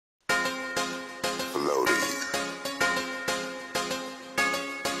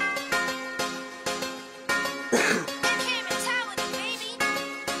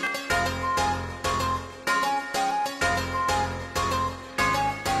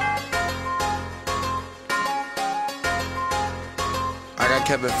got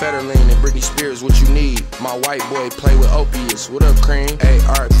Kevin Federline and Britney Spears, what you need? My white boy play with opiates, what up cream?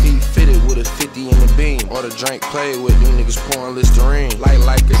 ARP fitted with a 50 in the beam. Or the drink played with, these niggas pouring Listerine.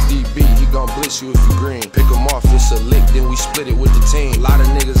 Like a DB, he gon' blitz you if you green. Pick him off, it's a lick, then we split it with the team. Lot of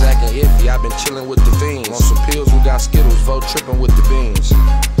niggas acting iffy, I been chillin' with the fiends. On some pills, we got Skittles, Vo trippin' with the beans.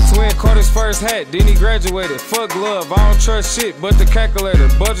 Twin caught his first hat, then he graduated. Fuck love, I don't trust shit but the calculator.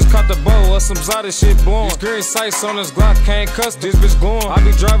 Bud just caught the bow or some Zada shit blowing. These green sights on this Glock can't cuss, this bitch going. I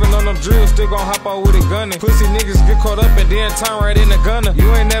be driving on them drills, still gon' hop out with it gunning. Pussy niggas get caught up and then turn right in the gunner.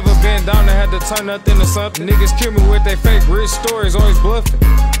 You ain't never been down and had to turn nothing to something. Niggas kill me with they fake rich stories, always bluffing.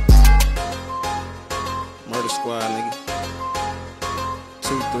 Murder squad, nigga.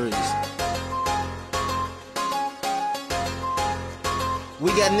 2-3s. We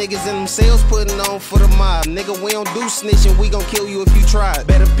got niggas in them cells putting on for the mob. Nigga, we don't do snitching, we gon' kill you if you try.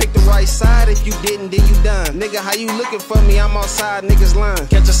 Better pick the right side, if you didn't, then you done. Nigga, how you looking for me? I'm outside, niggas lying.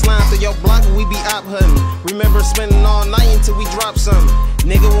 Catch a slime through your block, we be op hunting. Remember spending all night until we drop something.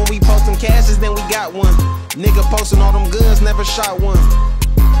 Nigga, when we post them cashes, then we got one. Nigga posting all them guns, never shot one.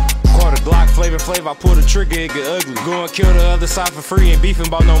 Caught a Glock, flavor, I pulled the trigger, it get ugly. Go and kill the other side for free, ain't beefing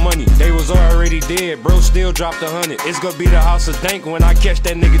about no money. They was already dead, bro still dropped 100. It's gonna be the house of dank when I catch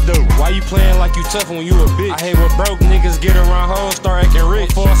that nigga dope. Why you playing like you tough when you a bitch? I hate when broke niggas get around hoes, start acting rich.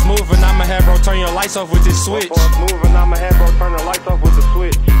 Before I smooth and I'ma have bro turn your lights off with this switch. Before I smooth and I'ma have bro turn the lights off with the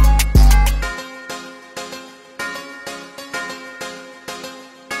switch.